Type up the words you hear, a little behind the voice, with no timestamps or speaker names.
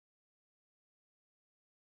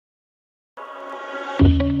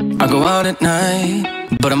I go out at night,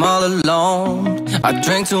 but I'm all alone. I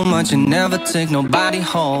drink too much and never take nobody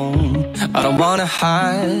home. I don't wanna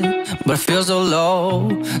hide, but I feel so low,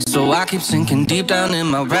 so I keep sinking deep down in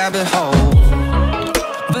my rabbit hole.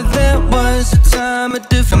 But there was a time, a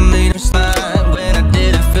different meter slide, when I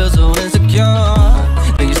didn't feel so insecure.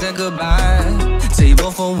 Then you said goodbye,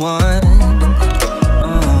 table for one.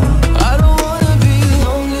 I don't wanna be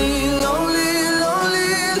lonely, lonely,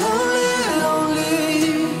 lonely, lonely, lonely.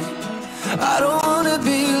 I don't wanna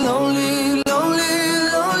be lonely, lonely,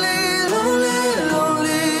 lonely, lonely,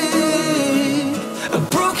 lonely. A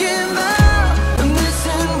broken vow, a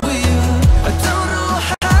missing wheel. I don't know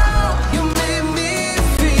how you made me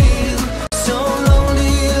feel so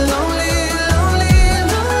lonely, lonely, lonely,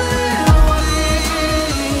 lonely, lonely.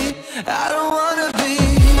 I don't wanna be.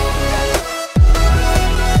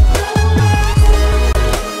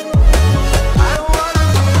 I don't wanna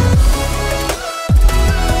be.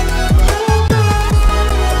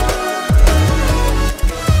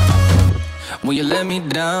 When you let me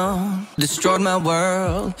down, destroyed my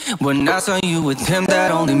world. When I saw you with him,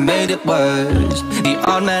 that only made it worse. The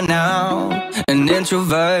odd man now, an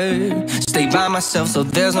introvert. Stay by myself so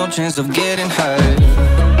there's no chance of getting hurt.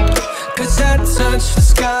 Cause I touched the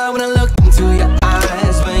sky when I looked into your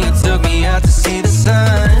eyes, when you took me out to see the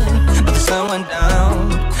sun. But the sun went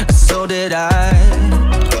down, and so did I.